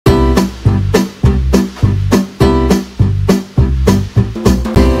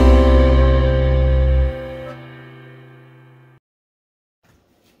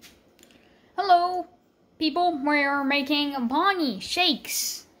we're making Bonnie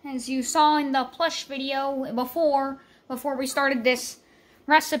shakes, as you saw in the plush video before we started this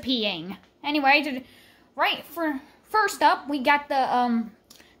recipeing. Anyway, first up, we got the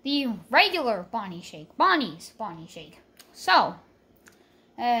regular Bonnie shake, Bonnie's Bonnie shake. So,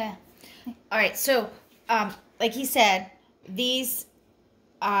 all right. So, like he said, these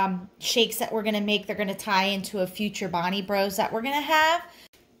shakes that we're gonna make, they're gonna tie into a future Bonnie Bros that we're gonna have.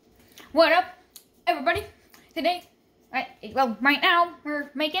 What up, everybody? Today, right now,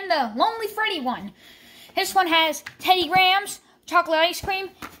 we're making the Lonely Freddy one. This one has Teddy Grahams, chocolate ice cream,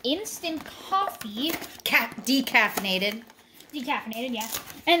 instant coffee. Decaffeinated. Decaffeinated, yeah.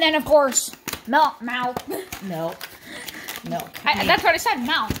 And then, of course, milk. Milk. That's what I said,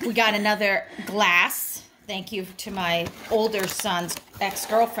 milk. We got another glass. Thank you to my older son's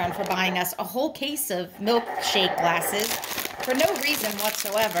ex-girlfriend for buying us a whole case of milkshake glasses for no reason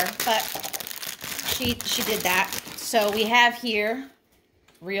whatsoever, but she did that. So we have here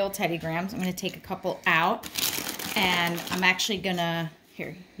real Teddy Grahams. I'm going to take a couple out, and I'm actually going to,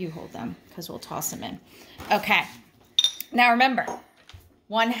 here, you hold them, because we'll toss them in. Okay. Now remember,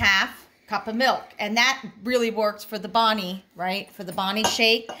 1/2 cup of milk, and that really worked for the Bonnie, right? For the Bonnie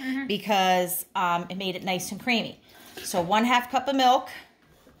shake, because it made it nice and creamy. So 1/2 cup of milk.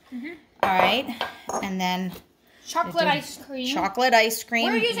 All right, and then chocolate ice cream. Chocolate ice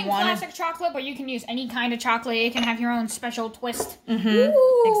cream. We're using classic chocolate, but you can use any kind of chocolate. You can have your own special twist.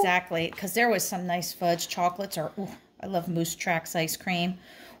 Exactly, because there was some nice fudge chocolates, or I love Moose Tracks ice cream,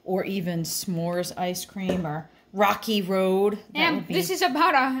 or even s'mores ice cream, or Rocky Road. And this is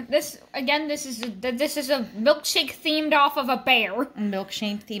about this is a milkshake themed off of a bear.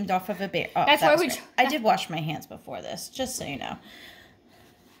 Milkshake themed off of a bear. Oh, that's why I did wash my hands before this, just so you know.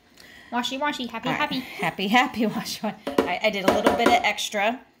 Washy, happy, happy. Wash. I did a little bit of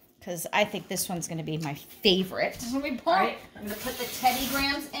extra because I think this one's going to be my favorite. All right, I'm going to put the Teddy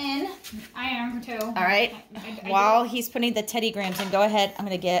Grahams in. I am too. All right. While he's putting the Teddy Grahams in, go ahead. I'm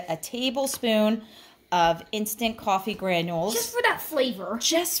going to get a tablespoon of instant coffee granules. Just for that flavor.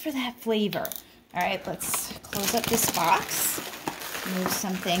 Just for that flavor. All right, let's close up this box. Move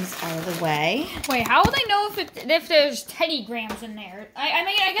some things out of the way. Wait, how will they know if there's Teddy Grahams in there? I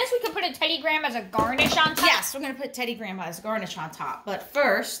mean, I guess we could put a Teddy Graham as a garnish on top. Yes, we're going to put Teddy Graham as a garnish on top. But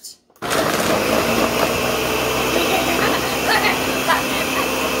first...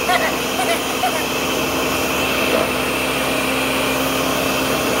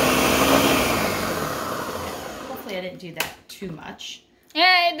 Hopefully I didn't do that too much.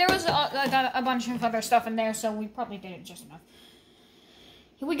 Yeah, there was a bunch of other stuff in there, so we probably did it just enough.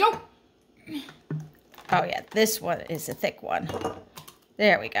 Here we go. Oh, yeah. This one is a thick one.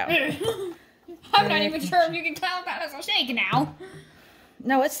 There we go. I'm not even sure if you can count that as a shake now.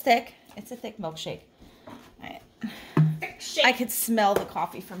 No, it's thick. It's a thick milkshake. All right. Thick shake. I could smell the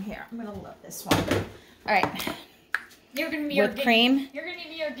coffee from here. I'm going to love this one. All right. You're going to be whipped cream. You're going to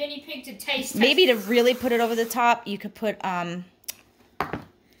be your guinea pig to taste. Maybe to really put it over the top, you could put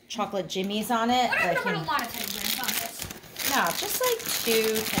chocolate jimmies on it. I'm going to put a lot of Teddy Grahams on this. No, just like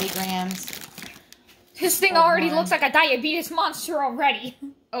 2 Teddy Grahams. This thing already looks like a diabetes monster already.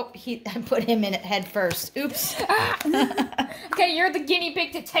 Oh, I put him in it head first. Oops. Okay, you're the guinea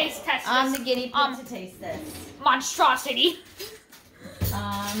pig to taste test this. I'm the guinea pig to taste this. Monstrosity.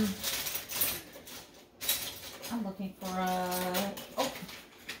 I'm looking for a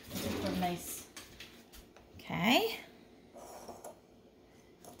nice. Okay.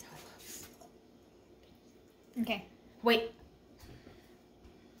 Okay. Wait.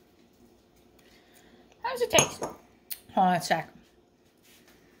 How does it taste? Hold on a sec.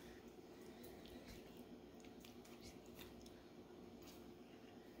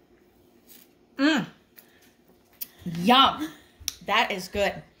 Yum. That is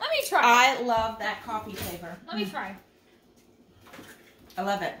good. Let me try. I love that coffee flavor. Let me try. I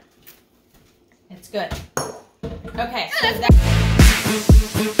love it. It's good. Okay. Yeah,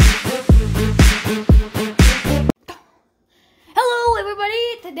 hello,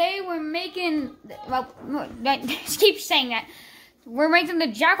 everybody. Today we're making, well, I keep saying that. We're making the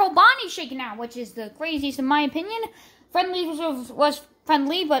Jackal Bonnie shake now, which is the craziest in my opinion. Friendly was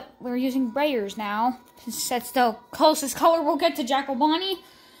friendly, but we're using Breyers now. Since that's the closest color we'll get to Jackal Bonnie.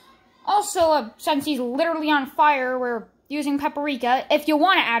 Also, since he's literally on fire, we're using paprika, if you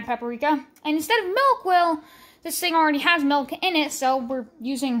want to add paprika. And instead of milk, well, this thing already has milk in it, so we're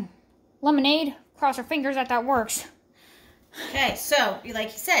using lemonade. Cross our fingers that works. Okay, so,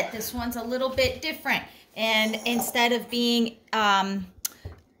 like you said, this one's a little bit different. And instead of being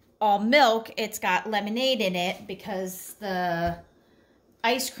all milk, it's got lemonade in it because the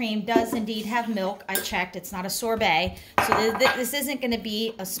ice cream does indeed have milk. I checked. It's not a sorbet. So this isn't going to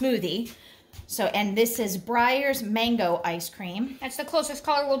be a smoothie. So, and this is Breyer's Mango Ice Cream. That's the closest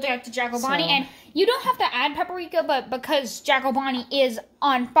color we'll get to Jack O'Bonnie. So, and you don't have to add paprika, but because Jack O'Bonnie is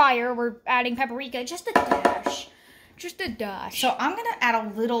on fire, we're adding paprika. Just a dash. Just a dash. So I'm going to add a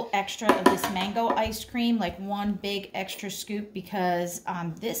little extra of this mango ice cream, like one big extra scoop, because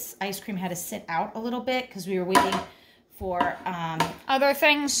this ice cream had to sit out a little bit because we were waiting for other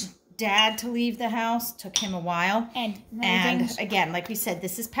things. Dad to leave the house. Took him a while. And things. Again, like we said,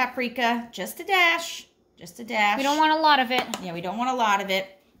 this is paprika. Just a dash. Just a dash. We don't want a lot of it. Yeah, we don't want a lot of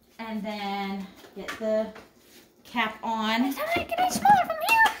it. And then get the cap on. Can I smell it from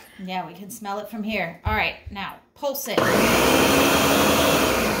here? Yeah, we can smell it from here. All right, now pulse it.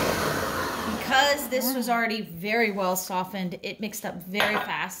 Because this was already very well softened, it mixed up very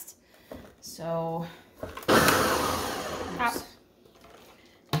fast. So,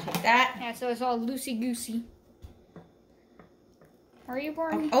 take that. Yeah, so it's all loosey-goosey. Are you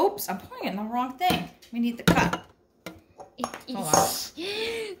pouring? Oh, oops, I'm pouring it in the wrong thing. We need the cup. Hold on.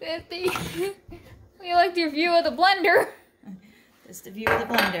 We like your view of the blender. This is the view of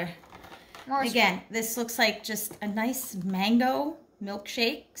the blender. More Again, this looks like just a nice mango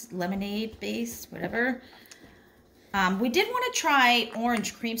milkshake, lemonade base, whatever. We did want to try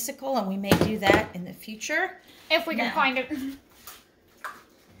orange creamsicle, and we may do that in the future. If we can find it.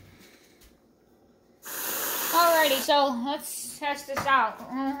 Alrighty, so let's test this out.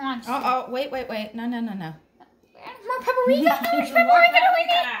 Oh, wait. No. More paprika? How much paprika do we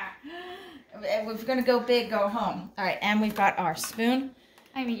need? We're going to go big, go home. All right, and we've got our spoon.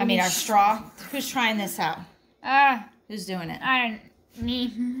 I mean our straw. Who's trying this out? Who's doing it?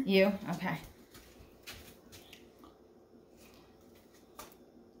 Me. You? Okay.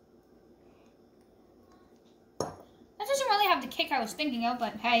 That doesn't really have the kick I was thinking of,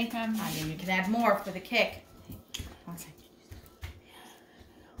 but hey. I mean, you can add more for the kick. One second.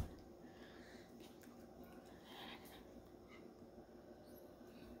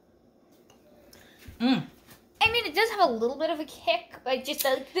 I mean, it does have a little bit of a kick, but just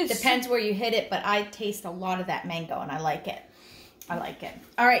depends where you hit it, but I taste a lot of that mango, and I like it. I like it.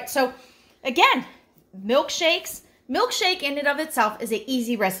 All right, so again, milkshakes. Milkshake in and of itself is an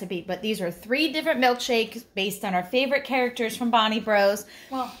easy recipe, but these are 3 different milkshakes based on our favorite characters from Bonnie Bros.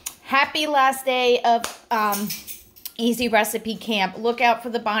 Well, happy last day of Easy Recipe Camp. Look out for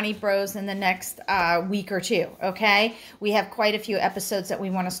the Bonnie Bros in the next week or 2, okay? We have quite a few episodes that we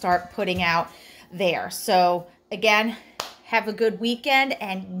want to start putting out there. So again, have a good weekend,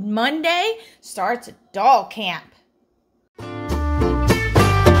 and Monday starts doll camp.